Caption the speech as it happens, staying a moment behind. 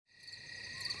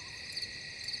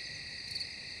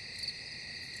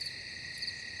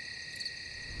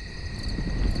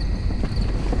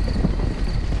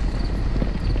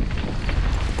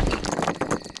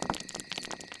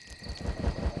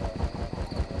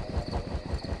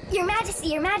Your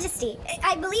Majesty,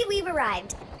 I believe we've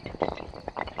arrived.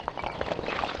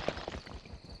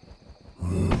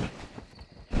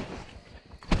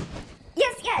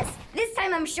 Yes, this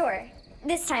time I'm sure.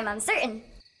 This time I'm certain.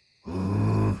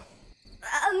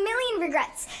 A million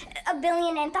regrets, a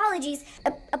billion anthologies,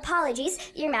 apologies,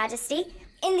 Your Majesty.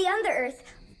 In the Underearth,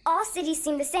 all cities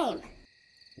seem the same.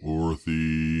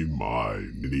 Orthy, my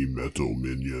mini-metal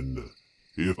minion,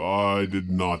 if I did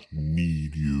not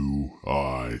need you,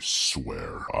 I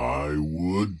swear I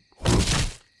would.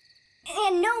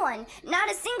 And no one, not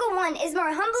a single one, is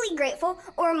more humbly grateful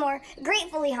or more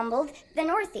gratefully humbled than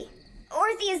Orthy.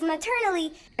 Orthy is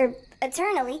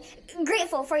eternally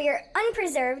grateful for your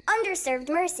unpreserved, underserved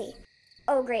mercy,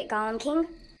 O great Golem King.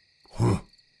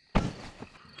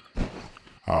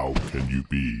 How can you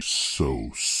be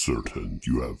so certain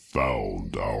you have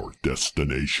found our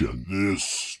destination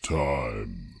this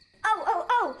time?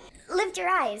 Oh, lift your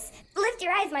eyes,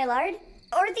 my lord.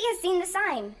 Orthy has seen the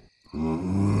sign.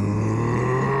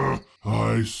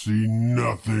 I see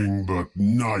nothing but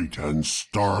night and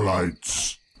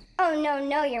starlights. Oh,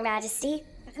 no, Your Majesty.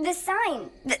 The sign,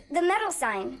 the metal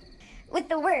sign, with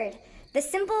the word, the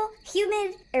simple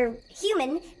human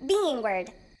being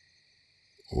word.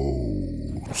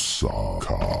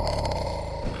 Osaka.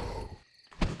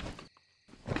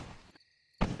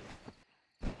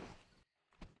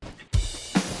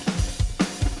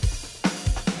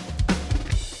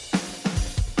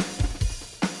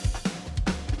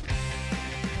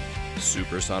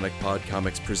 Supersonic Pod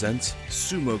Comics presents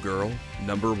Sumo Girl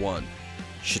 #1,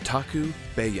 Shitaku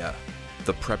Beya,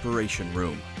 The Preparation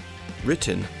Room.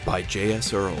 Written by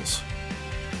J.S. Earls.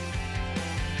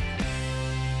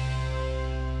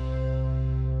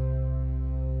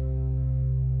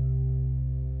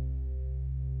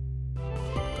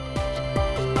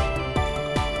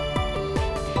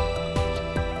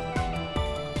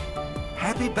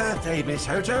 Happy birthday, Miss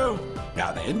Hojo!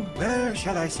 Now then, where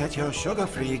shall I set your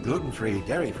sugar-free, gluten-free,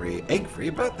 dairy-free, egg-free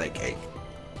birthday cake?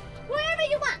 Wherever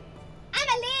you want.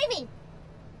 I'm leaving.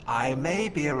 I may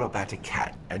be a robotic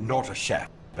cat and not a chef,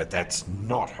 but that's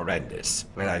not horrendous.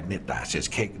 When I admit that is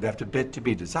cake left a bit to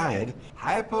be desired,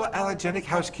 Hypoallergenic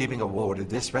Housekeeping awarded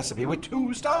this recipe with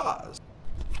 2 stars.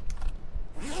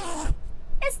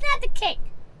 It's not the cake.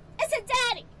 It's a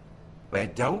daddy. Well,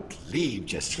 don't leave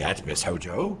just yet, Miss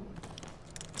Hojo.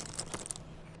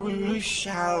 We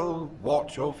shall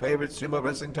watch your favorite sumo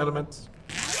wrestling tournaments.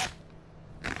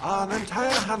 An entire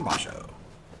Hanma show.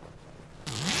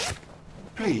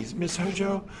 Please, Miss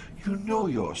Hojo, you know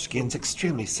your skin's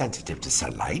extremely sensitive to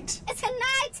sunlight. It's a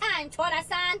nighttime,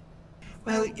 Tora-san.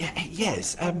 Well,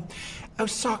 yes.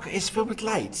 Osaka is filled with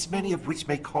lights, many of which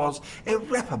may cause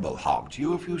irreparable harm to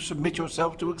you if you submit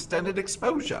yourself to extended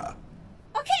exposure.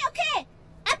 Okay.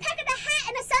 I'm packing a hat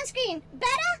and a sunscreen.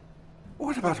 Better?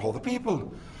 What about all the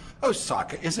people?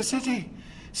 Osaka is a city.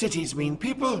 Cities mean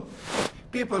people.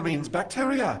 People means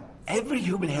bacteria. Every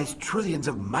human has trillions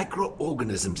of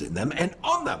microorganisms in them and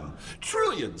on them.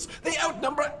 Trillions! They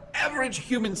outnumber average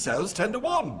human cells 10 to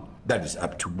 1. That is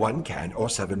up to 1 can or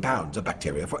 7 pounds of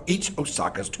bacteria for each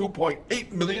Osaka's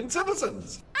 2.8 million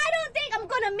citizens. I don't think I'm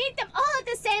gonna meet them all at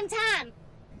the same time.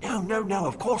 No,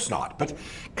 of course not. But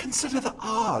consider the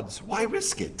odds. Why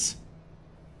risk it?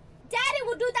 Daddy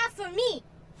will do that for me.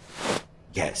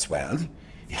 Yes, well,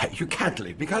 you can't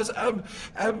leave because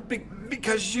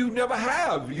you never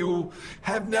have. You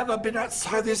have never been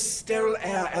outside this sterile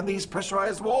air and these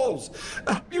pressurized walls.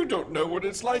 You don't know what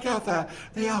it's like out there.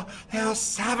 They are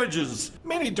savages.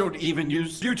 Many don't even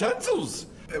use utensils.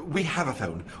 We have a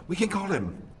phone. We can call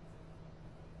him.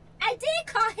 I did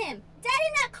call him.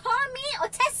 Daddy not call me or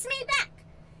text me back.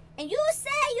 And you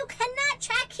say you cannot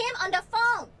track him on the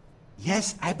phone.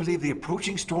 Yes, I believe the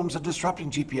approaching storms are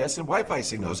disrupting GPS and Wi-Fi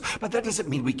signals, but that doesn't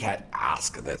mean we can't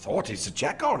ask the authorities to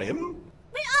check on him.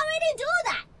 We already do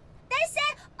that. They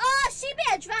said, she be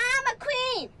a drama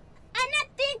queen. I not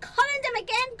think calling them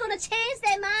again gonna change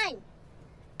their mind.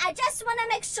 I just wanna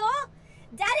make sure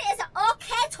Daddy is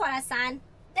okay, Tora-san.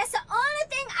 That's the only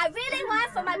thing I really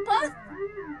want for my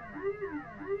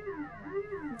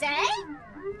birthday.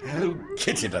 Oh,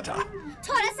 kitty litter.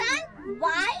 Tora-san,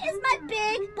 why is my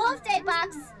big birthday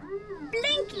box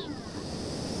blinking?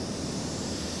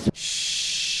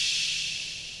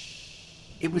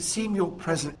 It would seem your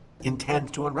present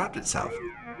intends to unwrap itself.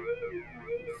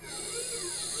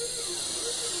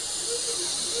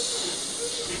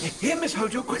 Here, Miss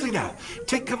Hojo, quickly now.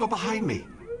 Take cover behind me.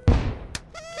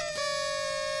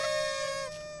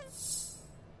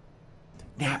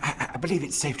 Now, I believe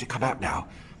it's safe to come out now.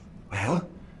 Well,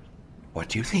 what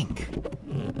do you think?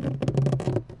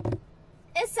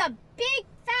 It's a big,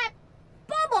 fat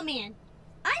bubble Bubble Man.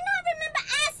 I not remember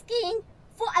asking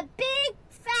for a big,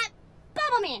 fat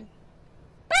Bubble Man.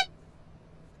 But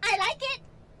I like it.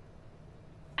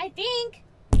 I think.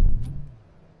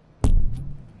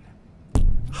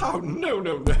 Oh, no.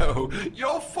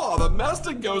 Your father, Master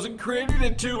Gozen, created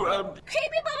it to,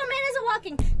 Creepy Bubble Man is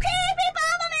a-walking. Creepy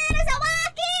Bubble Man is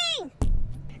a-walking!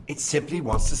 It simply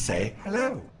wants to say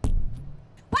hello.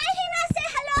 Why he not say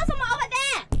hello from over there?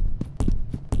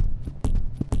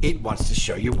 It wants to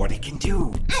show you what it can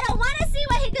do. I don't want to see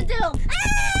what he can do.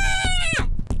 Ah!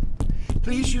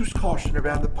 Please use caution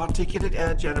around the particulate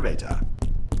air generator.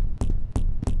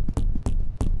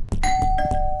 Daddy!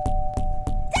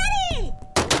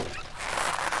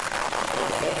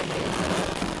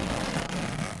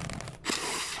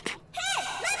 Hey,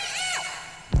 let me out!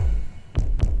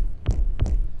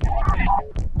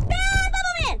 Bad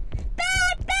Bubble Man!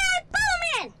 Bad Bubble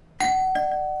Man!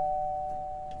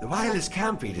 The wireless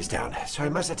cam feed is down, so I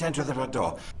must attend to the front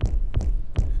door. Oh, no.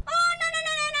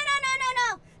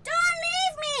 Don't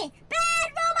leave me! Bad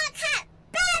robot cat!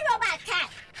 Bad robot cat!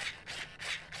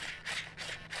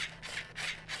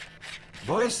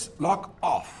 Voice lock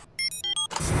off.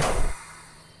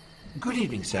 Good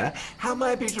evening, sir. How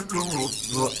may I be to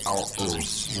our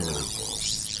service?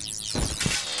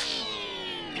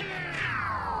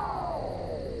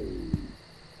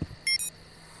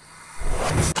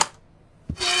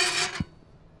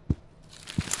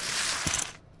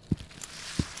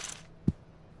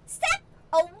 Step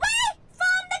away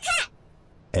from the cat!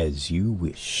 As you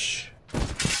wish.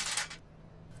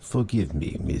 Forgive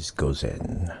me, Ms.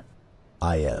 Gozen.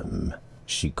 I am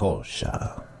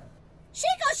Shikosha.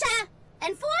 Shikosha!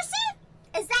 Enforcer?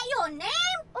 Is that your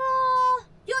name or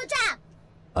your job?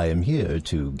 I am here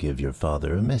to give your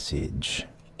father a message.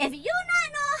 If you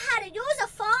not know how to use a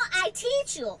phone, I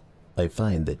teach you. I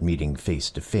find that meeting face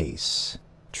to face,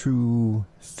 true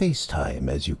FaceTime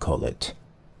as you call it,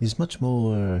 is much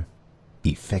more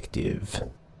effective.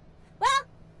 Well,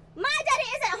 my daddy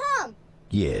is at home.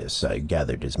 Yes, I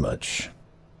gathered as much.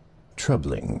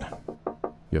 Troubling.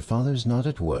 Your father's not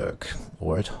at work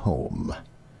or at home,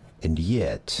 and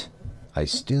yet I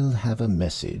still have a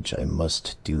message I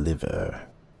must deliver.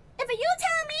 If you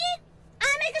tell me,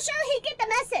 I'll make sure he get the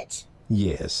message.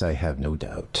 Yes, I have no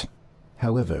doubt.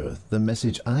 However, the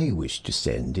message I wish to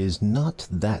send is not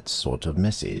that sort of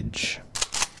message.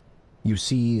 You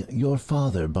see, your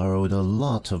father borrowed a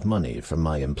lot of money from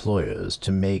my employers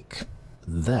to make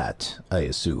that, I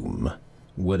assume,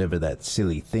 whatever that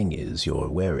silly thing is you're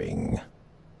wearing.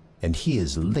 And he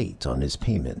is late on his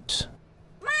payment.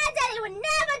 My daddy would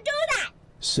never do that.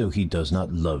 So he does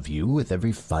not love you with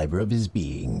every fiber of his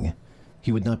being.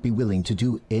 He would not be willing to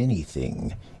do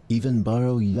anything, even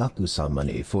borrow Yakuza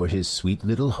money for his sweet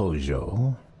little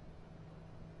Hojo.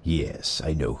 Yes,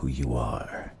 I know who you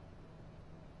are.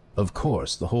 Of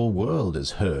course, the whole world has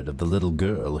heard of the little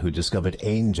girl who discovered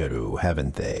Angeru,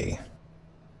 haven't they?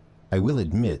 I will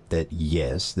admit that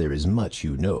yes, there is much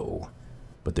you know,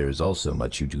 but there is also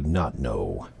much you do not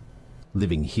know.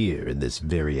 Living here in this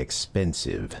very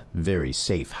expensive, very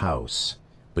safe house,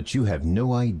 but you have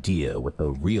no idea what the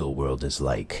real world is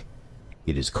like.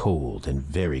 It is cold and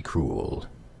very cruel.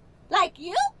 Like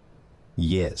you?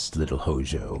 Yes, little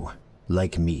Hojo.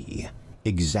 Like me.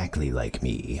 Exactly like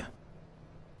me.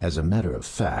 As a matter of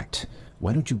fact,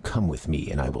 why don't you come with me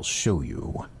and I will show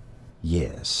you?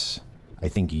 Yes, I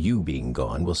think you being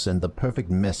gone will send the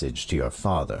perfect message to your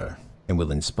father and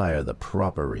will inspire the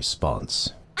proper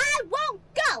response. I won't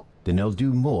go. Then I'll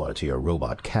do more to your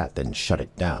robot cat than shut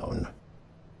it down.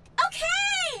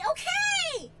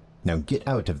 Okay. Now get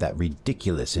out of that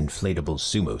ridiculous inflatable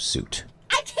sumo suit.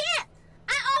 I can't.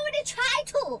 I already tried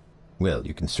to. Well,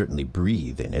 you can certainly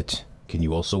breathe in it. Can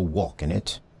you also walk in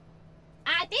it?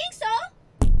 I think so.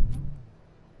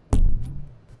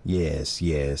 Yes,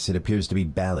 it appears to be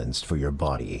balanced for your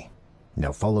body.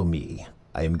 Now follow me.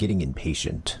 I am getting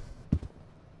impatient.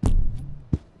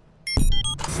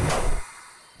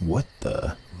 What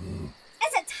the?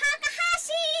 It's a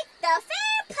Takahashi, the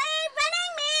fair play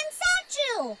running man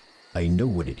statue. I know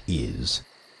what it is.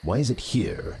 Why is it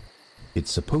here?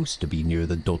 It's supposed to be near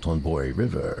the Dotonbori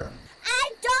River.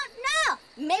 I don't know.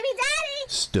 Maybe Daddy.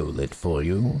 Stole it for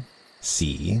you?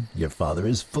 See, your father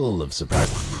is full of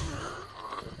surprise.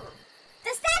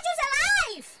 The statue's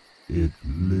alive. It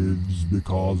lives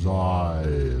because I,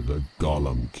 the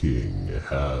Golem King,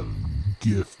 have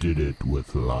gifted it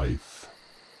with life.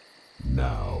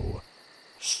 Now,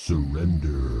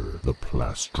 surrender the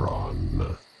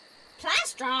plastron.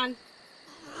 Plastron.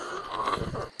 The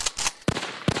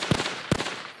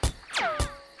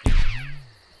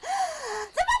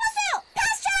bubble suit!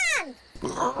 Plastron!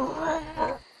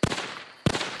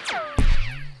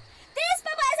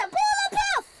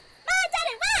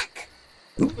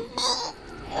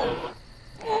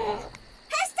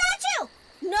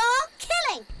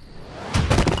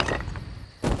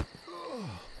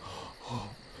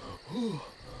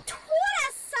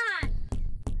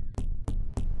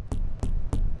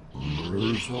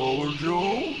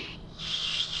 Hojo?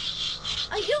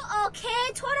 Are you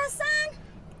okay, Tora-san?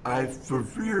 I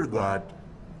fear that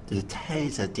the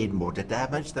taser did more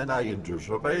damage than I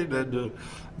anticipated.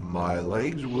 My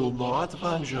legs will not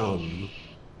function.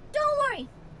 Don't worry.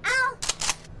 I'll...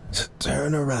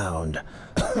 Turn around.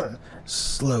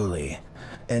 Slowly.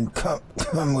 And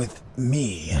come with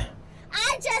me.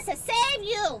 I just saved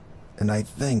you. And I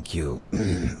thank you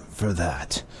for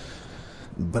that.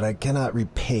 But I cannot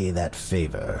repay that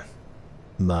favor.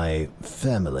 My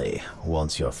family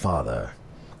wants your father.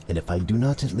 And if I do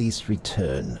not at least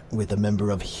return with a member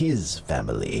of his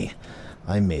family,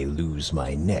 I may lose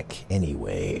my neck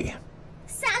anyway.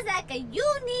 Sounds like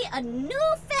you need a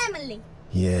new family.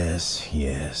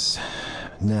 Yes.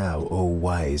 Now, O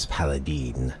wise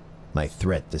paladin, my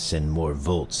threat to send more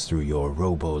volts through your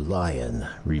robo-lion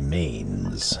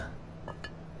remains.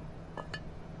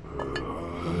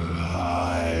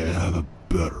 I have a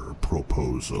better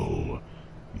proposal.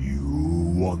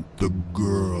 You want the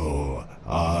girl,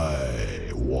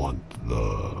 I want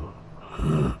the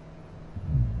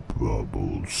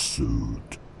bubble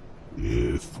suit.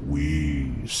 If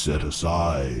we set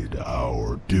aside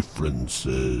our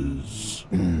differences...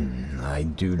 I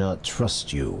do not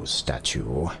trust you,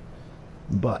 statue.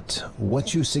 But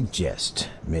what you suggest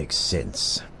makes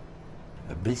sense.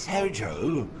 Miss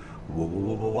Hojo,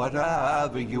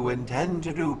 whatever you intend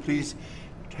to do, please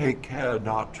take care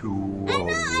not to... I know.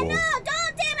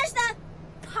 Don't damage the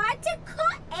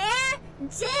particle air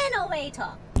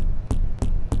generator.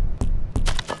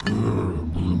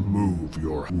 Remove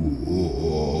your...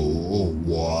 Whoa,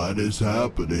 what is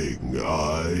happening?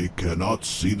 I cannot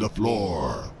see the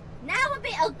floor. Now would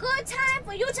be a good time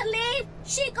for you to leave,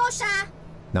 Shiko-sha.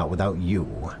 Not without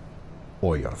you.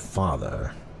 Or your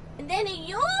father. And then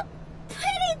you're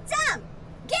pretty dumb.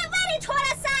 Get ready,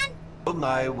 Tora-san.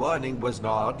 My warning was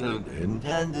not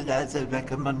intended as a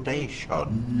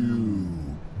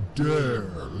recommendation. You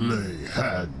dare lay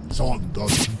hands on the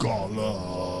scholar.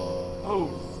 Oh,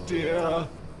 dear.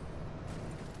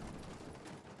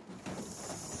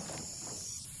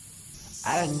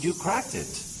 And you cracked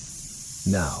it.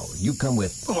 Now, you come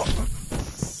with... No, you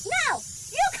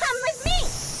come with me.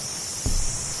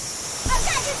 I've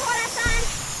got you, Tora-san.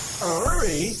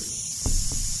 Hurry!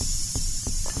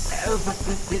 But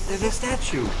the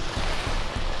statue.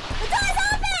 The door's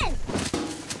open.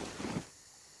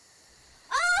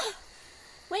 Oh,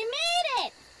 we made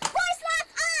it. Voice lock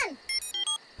on.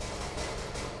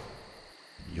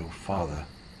 Your father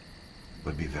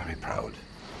would be very proud.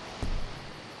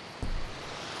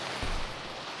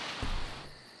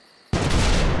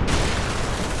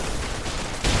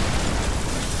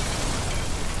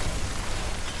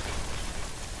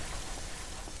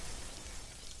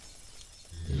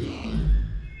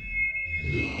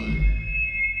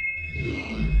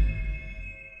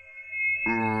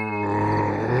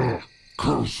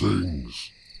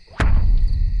 Cursings.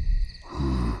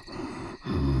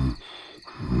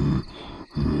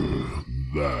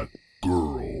 That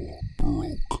girl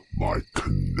broke my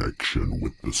connection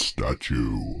with the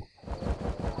statue.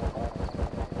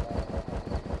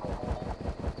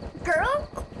 Girl?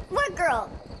 What girl?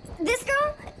 This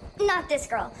girl? Not this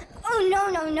girl. Oh,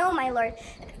 no, my lord.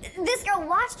 This girl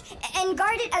watched and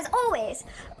guarded as always.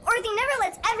 Orthe never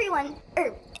lets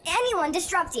anyone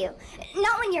disrupt you.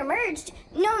 Not when you're merged.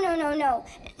 No.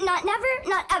 Not never,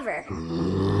 not ever.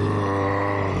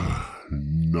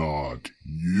 Not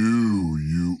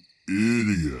you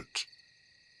idiot.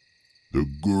 The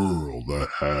girl that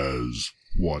has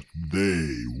what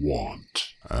they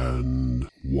want and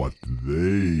what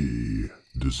they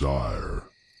desire,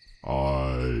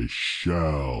 I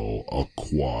shall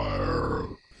acquire.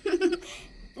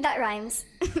 That rhymes.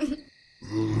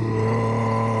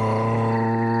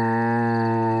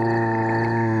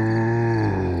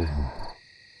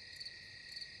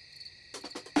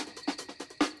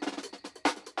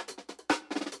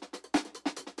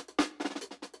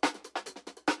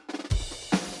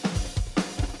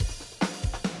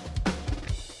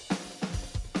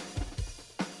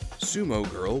 Sumo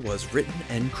Girl was written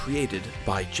and created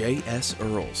by J.S.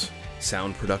 Earls.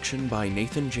 Sound production by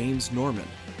Nathan James Norman.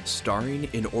 Starring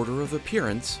in order of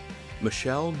appearance,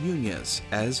 Michelle Nunez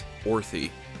as Orthe,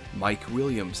 Mike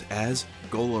Williams as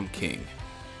Golem King,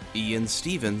 Ian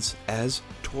Stevens as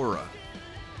Tora,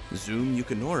 Zoom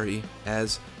Yukinori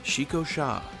as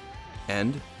Shiko-sha,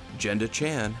 and Jenda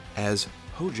Chan as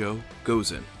Hojo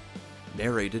Gozen.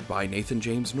 Narrated by Nathan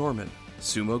James Norman.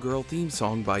 Sumo Girl theme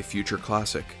song by Future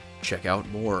Classic. Check out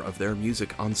more of their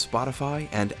music on Spotify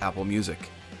and Apple Music.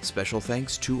 Special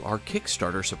thanks to our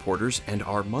Kickstarter supporters and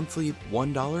our monthly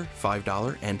 $1,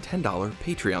 $5, and $10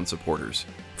 Patreon supporters.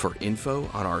 For info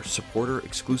on our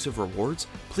supporter-exclusive rewards,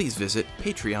 please visit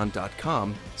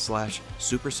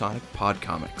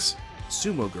patreon.com/SupersonicPodcomics.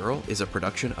 Sumo Girl is a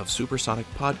production of Supersonic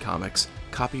Podcomics,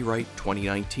 copyright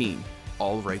 2019,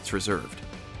 all rights reserved.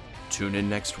 Tune in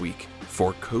next week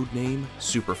for Codename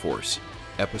Superforce,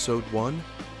 Episode 1,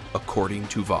 According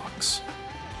to Vox.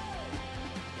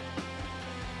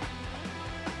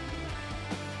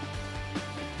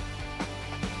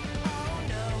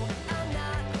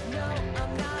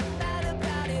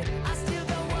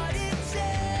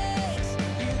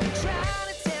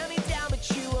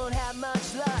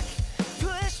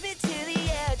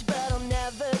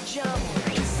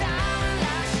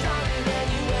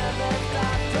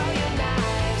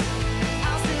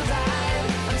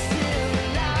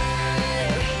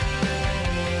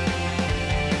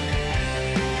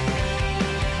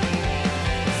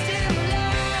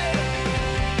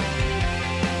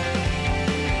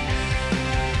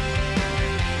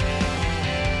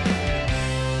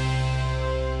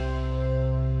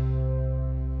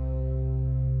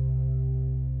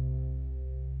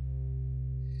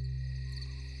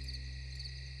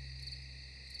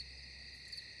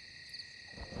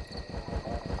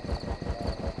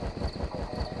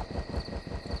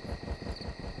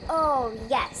 Oh,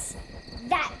 yes.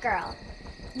 That girl.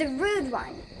 The rude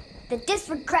one. The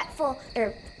disrespectful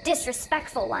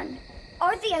one.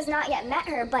 Orthi has not yet met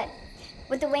her, but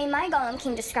with the way my Golem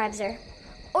King describes her,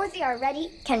 Orthi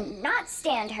already cannot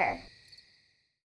stand her.